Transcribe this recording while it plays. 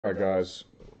Alright guys,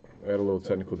 I had a little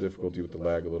technical difficulty with the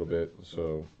lag a little bit,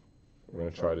 so we're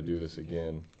going to try to do this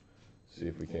again, see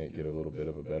if we can't get a little bit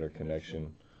of a better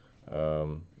connection.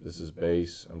 This is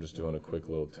base. I'm just doing a quick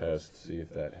little test, see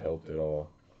if that helped at all.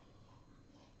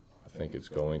 I think it's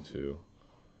going to,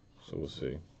 so we'll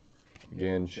see.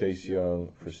 Again, Chase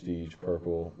Young, Prestige,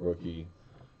 Purple, Rookie,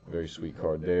 very sweet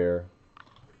card there.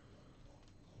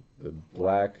 The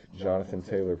black Jonathan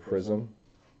Taylor Prism,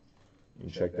 you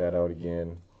can check that out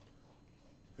again.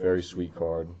 Very sweet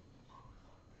card.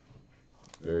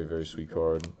 Very, very sweet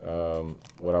card.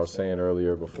 What I was saying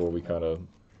earlier before we kind of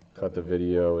cut the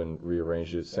video and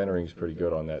rearranged it, centering's pretty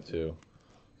good on that too.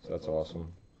 So that's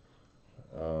awesome.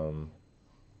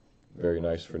 Very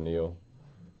nice for Neil.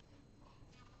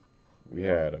 We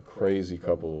had a crazy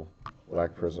couple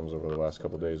black prisms over the last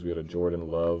couple days. We had a Jordan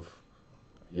Love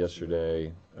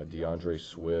yesterday, a DeAndre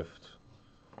Swift.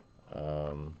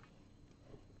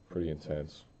 Pretty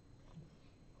intense.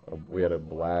 We had a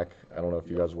black, I don't know if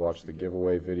you guys watched the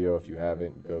giveaway video. If you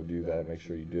haven't, go do that. Make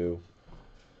sure you do.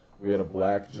 We had a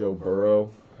black Joe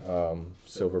Burrow,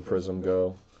 silver prism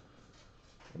go,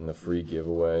 and the free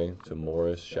giveaway to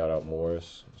Morris. Shout out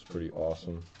Morris. It's pretty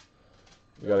awesome.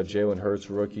 We got a Jalen Hurts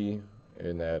rookie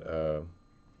in that,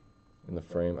 in the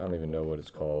frame. I don't even know what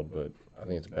it's called, but I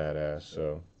think it's badass.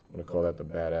 So I'm going to call that the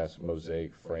badass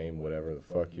mosaic frame, whatever the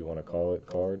fuck you want to call it,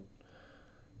 card.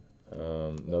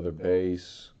 Another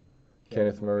base,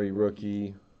 Kenneth Murray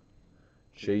rookie,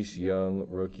 Chase Young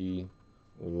rookie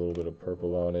with a little bit of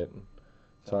purple on it,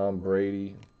 Tom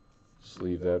Brady,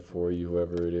 sleeve that for you,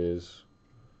 whoever it is,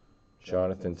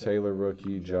 Jonathan Taylor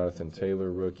rookie,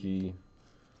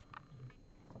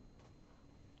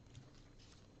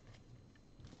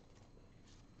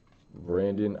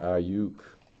 Brandon Ayuk,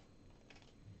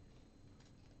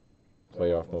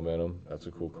 playoff momentum, that's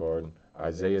a cool card,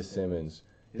 Isaiah Simmons.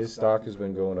 His stock has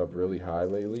been going up really high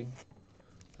lately.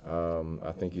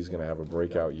 I think he's going to have a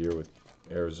breakout year with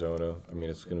Arizona. I mean,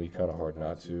 it's going to be kind of hard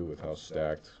not to with how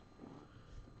stacked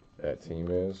that team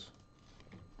is.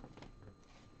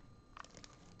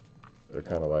 They're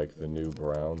kind of like the new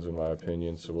Browns, in my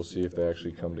opinion. So we'll see if they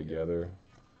actually come together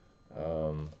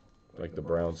like the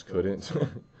Browns couldn't,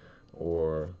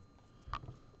 or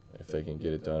if they can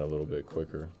get it done a little bit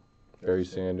quicker. Barry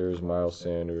Sanders, Miles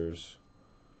Sanders.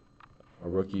 A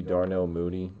rookie, Darnell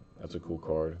Mooney. That's a cool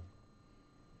card.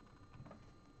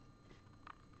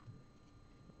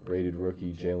 Rated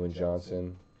rookie, Jalen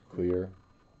Johnson. Clear.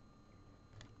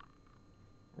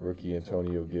 Rookie,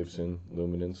 Antonio Gibson.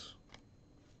 Luminance.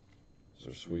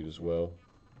 Those are sweet as well.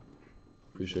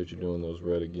 Appreciate you doing those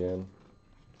red again.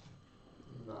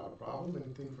 Not a problem.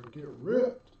 Anything for get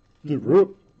ripped. Get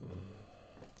ripped.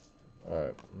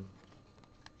 Alright.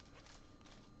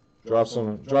 Drop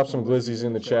some glizzies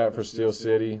in the chat for Steel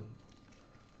City.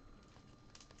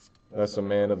 That's a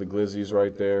man of the glizzies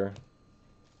right there.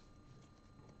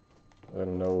 Let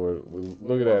him know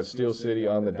look at that, Steel City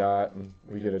on the dot.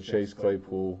 We get a Chase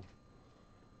Claypool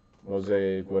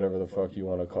mosaic, whatever the fuck you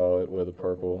want to call it, with a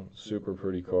purple. Super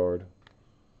pretty card.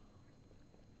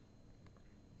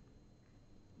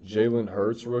 Jalen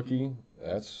Hurts rookie.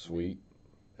 That's sweet.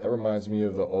 That reminds me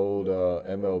of the old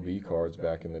MLB cards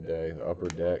back in the day, the upper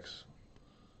decks.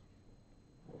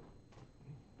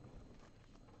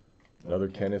 Another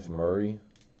Kenneth Murray.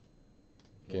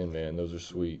 Again, man, those are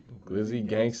sweet. Glizzy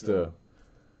Gangsta.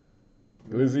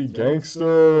 Glizzy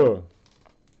Gangsta.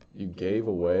 You gave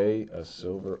away a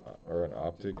silver or an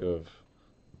optic of...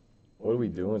 What are we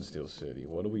doing, Steel City?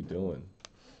 What are we doing?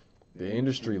 The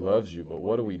industry loves you, but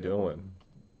what are we doing?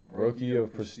 Rookie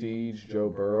of Prestige, Joe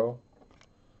Burrow.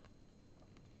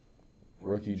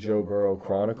 Rookie Joe Burrow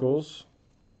Chronicles.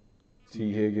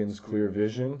 T. Higgins Clear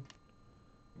Vision.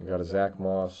 We got a Zach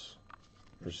Moss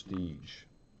Prestige.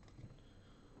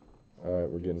 Alright,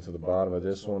 we're getting to the bottom of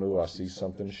this one. Ooh, I see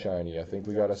something shiny. I think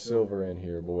we got a silver in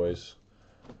here, boys.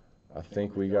 I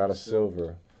think we got a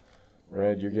silver.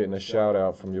 Red, you're getting a shout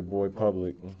out from your boy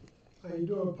Public. How you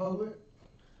doing, Public?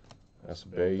 That's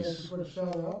base. Thank you for the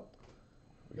shout out.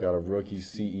 We got a rookie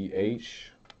CEH.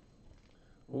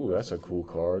 Ooh, that's a cool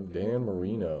card. Dan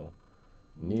Marino.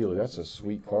 Neil, that's a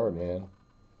sweet card, man.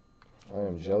 I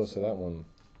am jealous of that one.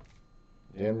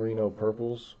 Dan Marino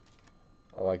purples.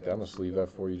 I like that. I'm going to sleeve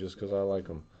that for you just because I like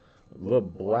them. The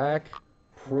black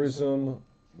prism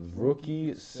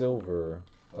rookie silver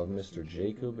of Mr.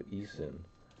 Jacob Eason.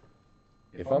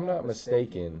 If I'm not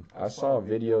mistaken, I saw a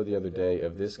video the other day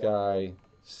of this guy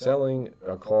selling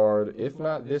a card, if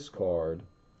not this card,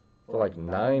 for like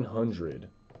 $900.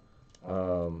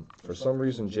 For some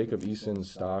reason, Jacob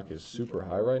Eason's stock is super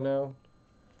high right now.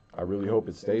 I really hope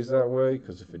it stays that way,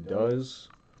 because if it does,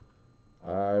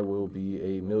 I will be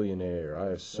a millionaire. I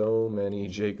have so many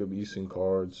Jacob Eason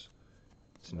cards.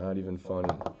 It's not even funny.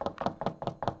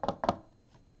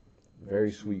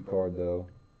 Very sweet card, though.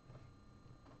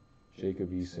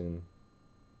 Jacob Eason.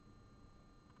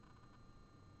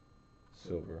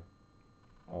 Silver.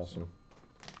 Awesome.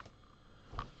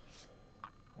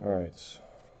 All right.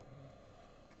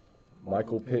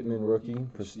 Michael Pittman, rookie,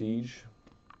 Prestige.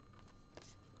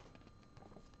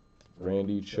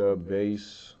 Randy Chubb,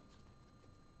 base.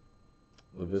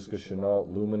 LaVisca Chenault,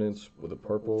 Luminance with a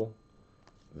purple.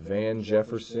 Van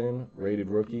Jefferson, rated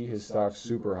rookie. His stock's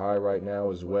super high right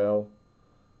now as well.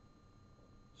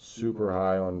 Super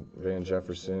high on Van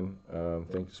Jefferson.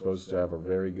 Think he's supposed to have a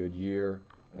very good year.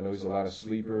 I know he's a lot of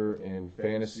sleeper in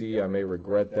fantasy. I may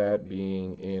regret that,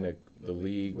 being in the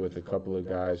league with a couple of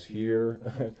guys here.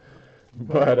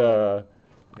 But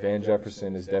Van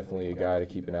Jefferson is definitely a guy to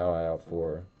keep an eye out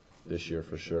for this year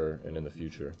for sure, and in the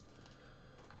future.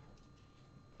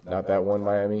 Not that one,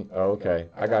 Miami? Oh, okay.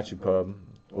 I got you, Pub.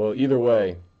 Well, either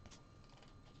way,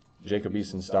 Jacob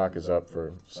Eason stock is up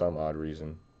for some odd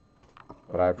reason.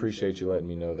 But I appreciate you letting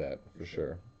me know that, for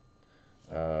sure.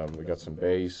 We got some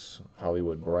base,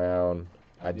 Hollywood Brown.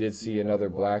 I did see another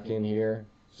black in here,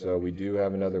 so we do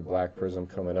have another black prism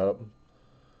coming up.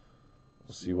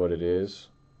 We'll see what it is.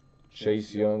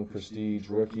 Chase Young, Prestige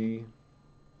rookie.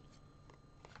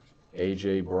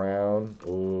 A.J. Brown.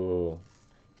 Ooh.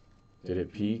 Did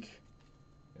it peak?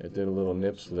 It did a little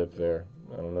nip slip there.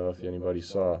 I don't know if anybody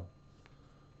saw.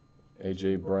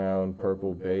 A.J. Brown,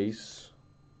 purple base.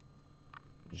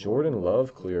 Jordan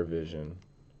Love, Clear Vision.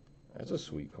 That's a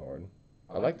sweet card.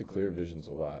 I like the Clear Visions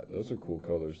a lot. Those are cool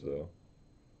colors, though.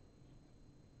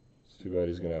 It's too bad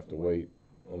he's going to have to wait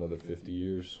another 50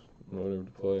 years in order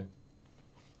to play.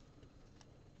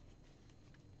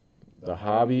 The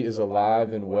hobby is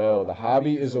alive and well. The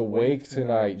hobby is awake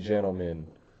tonight, gentlemen.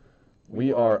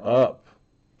 We are up.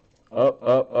 Up,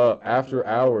 up, up. After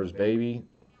hours, baby.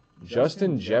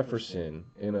 Justin Jefferson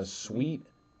in a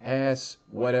sweet-ass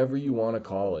whatever you want to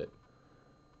call it.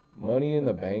 Money in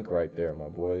the bank right there, my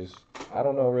boys. I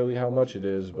don't know really how much it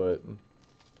is, but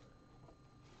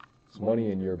it's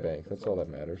money in your bank. That's all that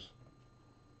matters.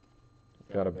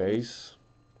 Got a base.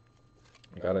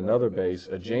 Got another base.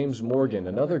 A James Morgan,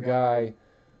 another guy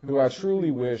who I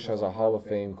truly wish has a Hall of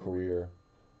Fame career.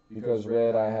 Because,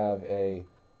 Red, I have a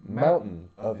mountain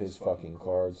of his fucking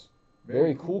cards.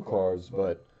 Very cool cards,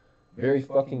 but very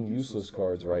fucking useless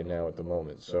cards right now at the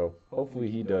moment. So,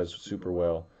 hopefully he does super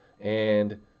well.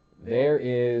 And there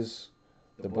is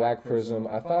the Black Prism.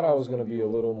 I thought I was going to be a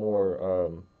little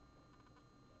more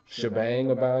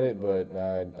shebang about it, but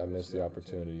I missed the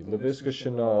opportunity. LaVisca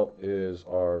Chenault is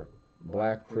our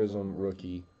Black Prism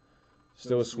rookie.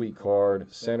 Still a sweet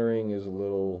card. Centering is a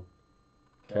little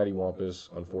cattywampus,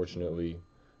 unfortunately,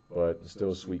 but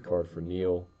still a sweet card for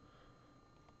Neil.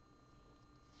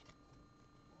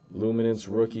 Luminance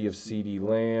rookie of C.D.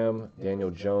 Lamb. Daniel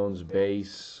Jones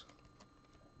base.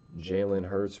 Jalen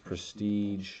Hurts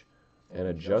Prestige. And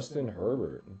a Justin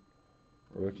Herbert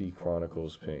rookie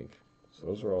Chronicles pink. So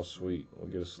those are all sweet. We'll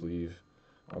get a sleeve.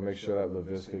 I'll make sure that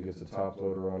LaVisca gets a top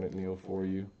loader on it, Neil, for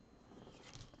you.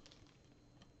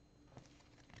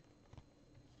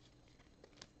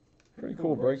 Pretty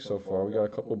cool break so far. We got a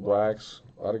couple blacks,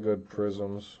 a lot of good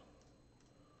prisms,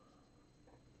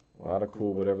 a lot of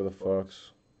cool whatever the fucks.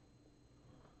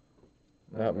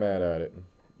 Not mad at it.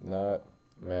 Not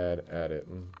mad at it.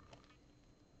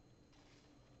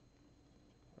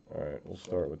 Alright, we'll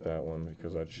start with that one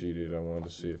because I cheated. I wanted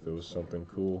to see if it was something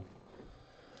cool.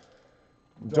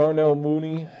 Darnell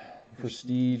Mooney,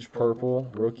 Prestige purple,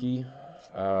 rookie.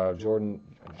 Jordan,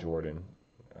 Jordan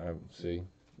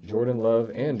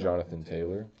Love and Jonathan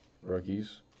Taylor,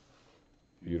 rookies.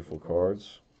 Beautiful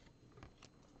cards.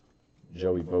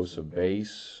 Joey Bosa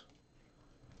base.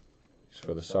 He's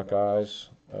for the Suckeyes.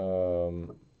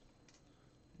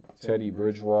 Teddy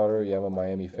Bridgewater. Yeah, I'm a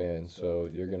Miami fan, so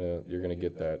you're gonna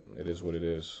get that. It is what it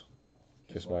is.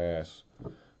 Kiss my ass.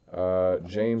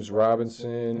 James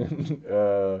Robinson,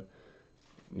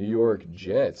 New York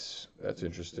Jets. That's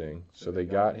interesting. So they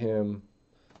got him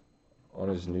on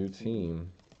his new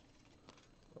team.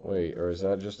 Wait, or is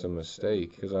that just a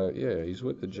mistake? Because yeah, he's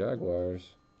with the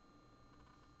Jaguars.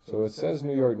 So it says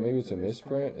New York, maybe it's a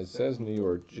misprint. It says New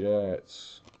York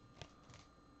Jets.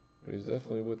 But he's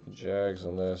definitely with the Jags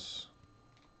unless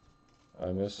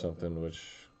I missed something,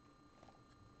 which,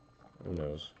 who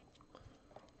knows.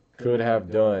 Could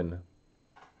have done.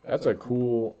 That's a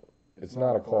cool, it's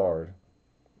not a card,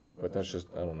 but that's just,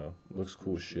 I don't know. Looks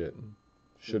cool as shit.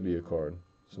 Should be a card.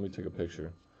 So let me take a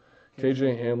picture.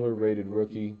 KJ Hamler, rated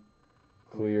rookie,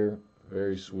 clear,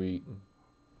 very sweet.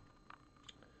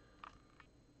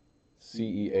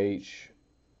 CEH.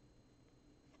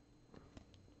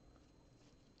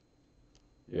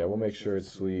 Yeah, we'll make sure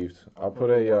it's sleeved. I'll put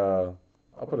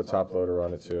a top loader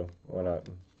on it too. Why not?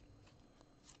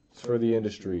 It's for the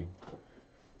industry.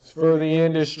 It's for the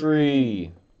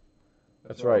industry.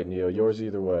 That's right, Neil. Yours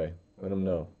either way. Let them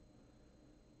know.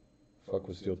 Fuck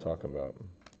was Steel talking about?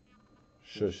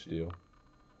 Shush, Steel.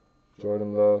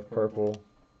 Jordan Love, purple.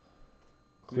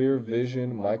 Clear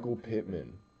Vision, Michael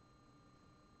Pittman.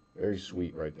 Very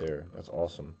sweet right there. That's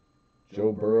awesome.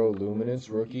 Joe Burrow, Luminance,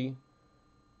 rookie.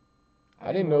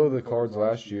 I didn't know the cards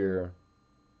last year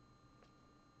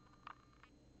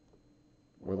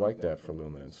were like that for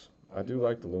Luminance. I do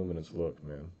like the Luminance look,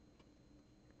 man.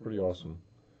 Pretty awesome.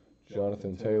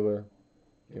 Jonathan Taylor,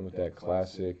 again with that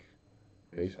classic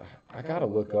base. I gotta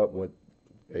look up what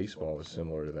baseball is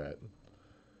similar to that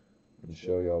and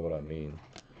show y'all what I mean.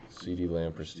 CD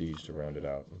Lamb Prestige to round it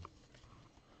out.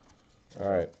 All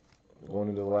right, going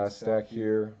into the last stack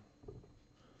here.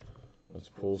 Let's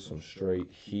pull some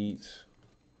straight heat.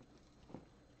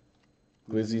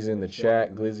 Glizzy's in the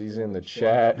chat. Glizzy's in the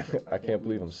chat. I can't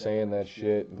believe I'm saying that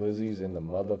shit. Glizzy's in the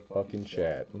motherfucking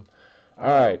chat. All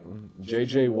right,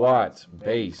 J.J. Watt,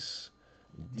 base.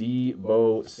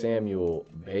 Debo Samuel,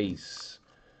 base.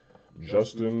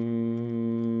 Justin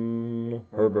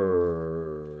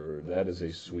Herbert. That is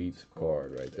a sweet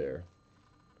card right there.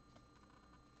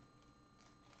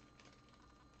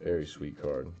 Very sweet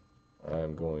card.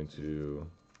 I'm going to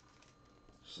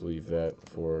sleeve that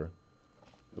for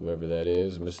whoever that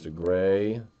is. Mr.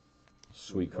 Gray.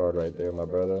 Sweet card right there, my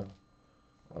brother.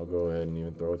 I'll go ahead and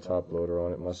even throw a top loader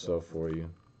on it myself for you.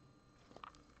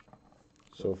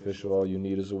 So official, all you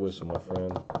need is a whistle, my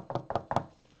friend.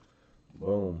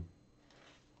 Boom.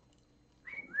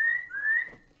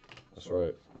 That's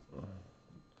right.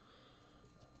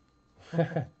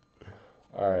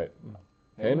 All right.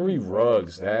 Henry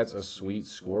Ruggs, that's a sweet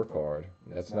scorecard.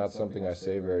 That's not something I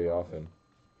say very often.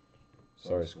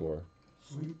 Sorry, score.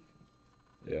 Sweet.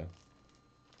 Yeah.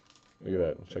 Look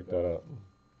at that. Check that out.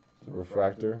 The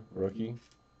refractor, rookie.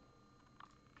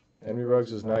 Henry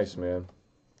Ruggs is nice, man.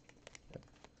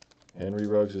 Henry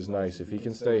Ruggs is nice. If he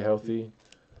can stay healthy,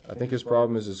 I think his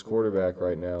problem is his quarterback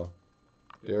right now.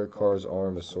 Derek Carr's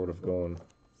arm is sort of going.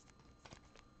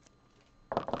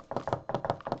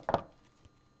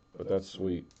 But that's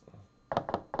sweet.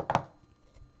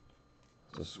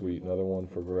 It's a sweet. Another one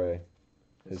for Gray.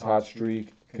 His hot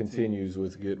streak continues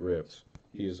with Get Ripped.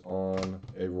 He is on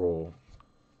a roll.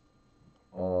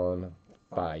 On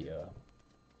fire.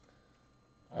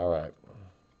 All right.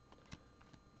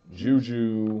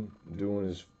 Juju doing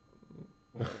his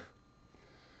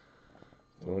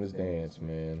dance,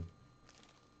 man.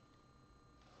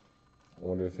 I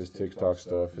wonder if his TikTok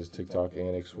stuff, his TikTok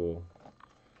antics will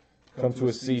come to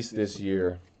a cease this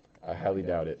year. I highly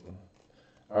doubt it.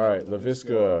 All right,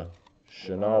 Laviska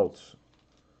Chenault.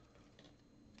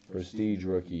 Prestige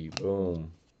rookie.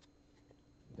 Boom.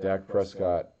 Dak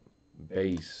Prescott.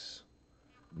 Base.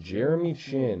 Jeremy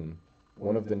Chin.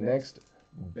 One of the next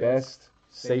best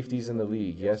safeties in the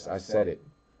league. Yes, I said it.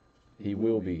 He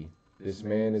will be. This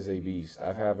man is a beast.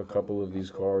 I have a couple of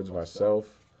these cards myself.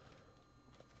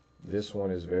 This one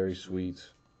is very sweet.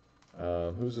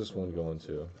 Who's this one going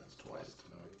to? That's twice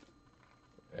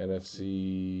tonight.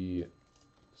 NFC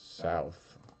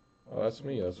South. Oh, that's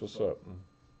me. That's what's up.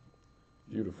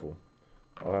 Beautiful.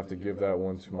 I'll have to give that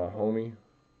one to my homie,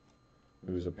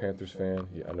 who's a Panthers fan.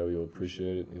 I know you'll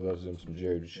appreciate it. He loves him some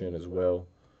Jerry Chin as well.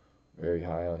 Very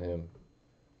high on him.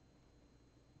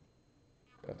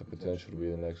 Got the potential to be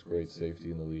the next great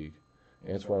safety in the league.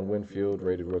 Antoine Winfield,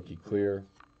 rated rookie clear.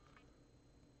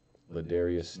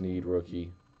 Ladarius Sneed,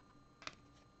 rookie.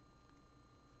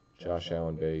 Josh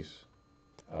Allen, base.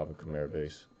 Alvin Kamara,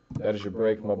 base. That is your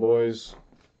break, my boys.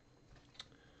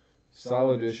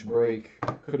 Solid-ish break.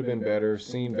 Could have been better,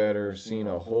 seen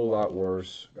a whole lot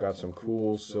worse. Got some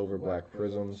cool silver black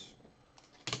prisms.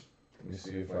 Let me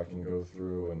see if I can go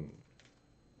through and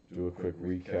do a quick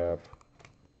recap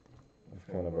of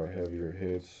kind of our heavier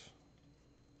hits.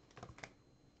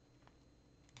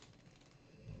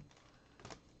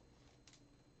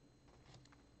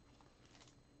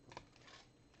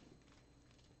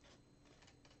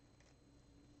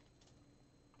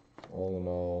 All in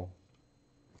all,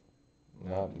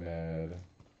 not mad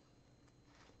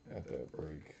at that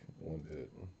break one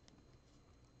bit.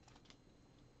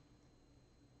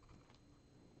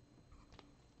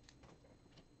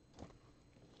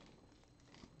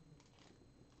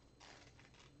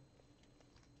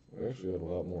 We actually had a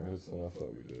lot more hits than I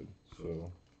thought we did,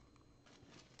 so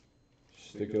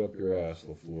stick it up your ass,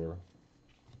 LaFleur.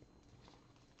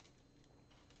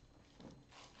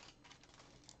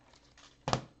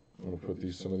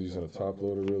 put some of these in a top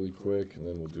loader really quick, and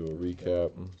then we'll do a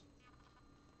recap.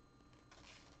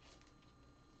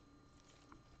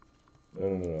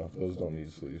 No. Those don't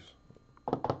need sleeves.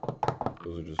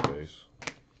 Those are just base.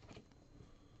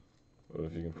 But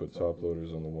if you can put top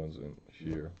loaders on the ones in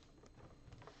here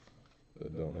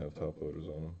that don't have top loaders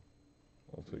on them,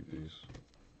 I'll take these.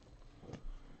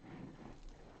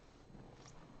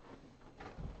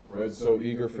 Red's so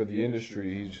eager for the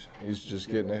industry, he's just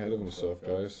getting ahead of himself,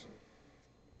 guys.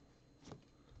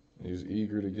 He's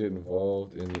eager to get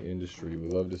involved in the industry. We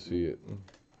love to see it.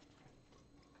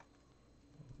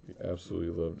 We absolutely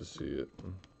love to see it.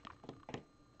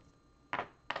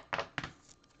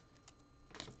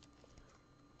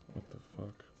 What the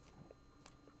fuck?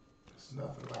 It's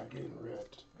nothing like getting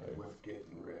ripped with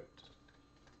getting ripped.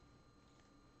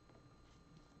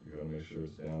 You gotta make sure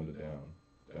it's down to down.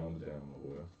 Down to down, my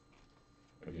boy.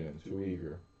 Again, too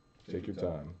eager. Take your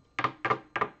time.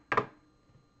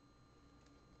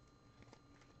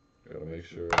 Gotta make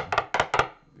sure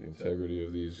the integrity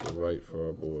of these are right for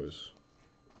our boys.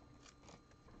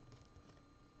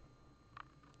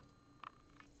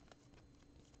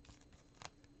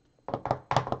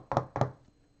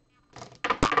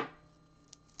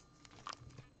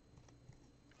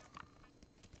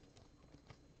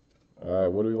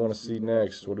 Alright, what do we want to see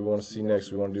next? We want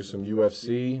to do some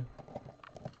UFC.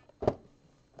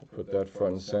 Put that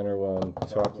front and center while I'm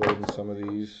top loading some of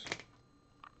these.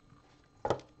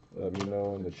 Let me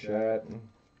know in the chat.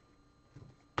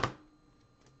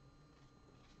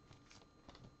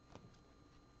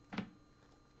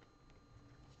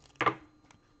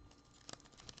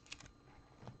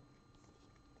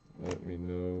 Let me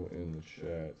know in the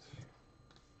chat.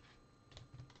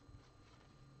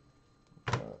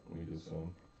 Let me get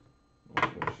some. I'll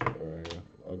finish it right here.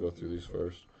 I'll go through these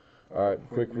first. Alright,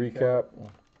 quick recap.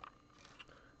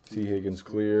 T. Higgins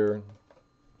clear.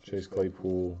 Chase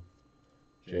Claypool.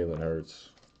 Jalen Hurts.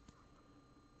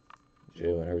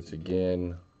 Jalen Hurts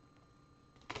again.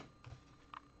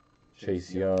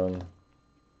 Chase Young.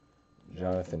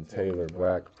 Jonathan Taylor,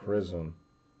 Black Prism.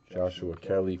 Joshua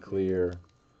Kelly clear.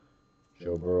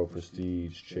 Joe Burrow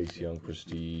Prestige. Chase Young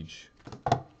Prestige.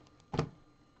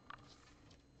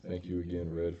 Thank you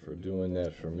again, Red, for doing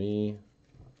that for me.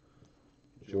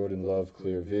 Jordan Love,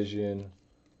 Clear Vision.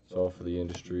 It's all for the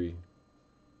industry.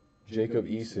 Jacob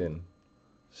Eason,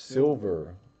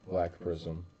 Silver Black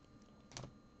Prism.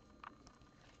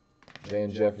 Van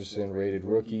Jefferson, Rated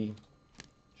Rookie.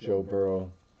 Joe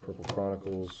Burrow, Purple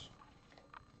Chronicles.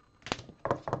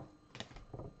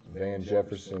 Van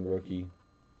Jefferson, Rookie.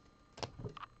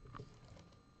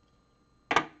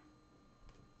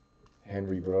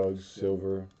 Henry Ruggs,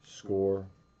 Silver, Score.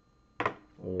 A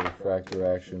little refractor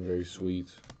action, very sweet.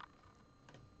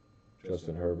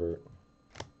 Justin Herbert.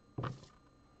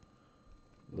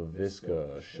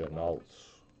 LaVisca Chenault,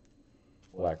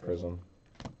 Black Prism.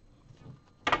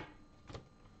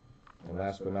 And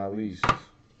last but not least,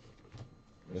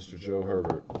 Mr. Joe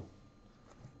Herbert,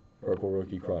 Purple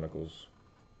Rookie Chronicles.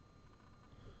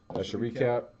 That's your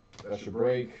recap. That's your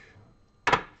break.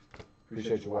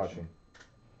 Appreciate you watching.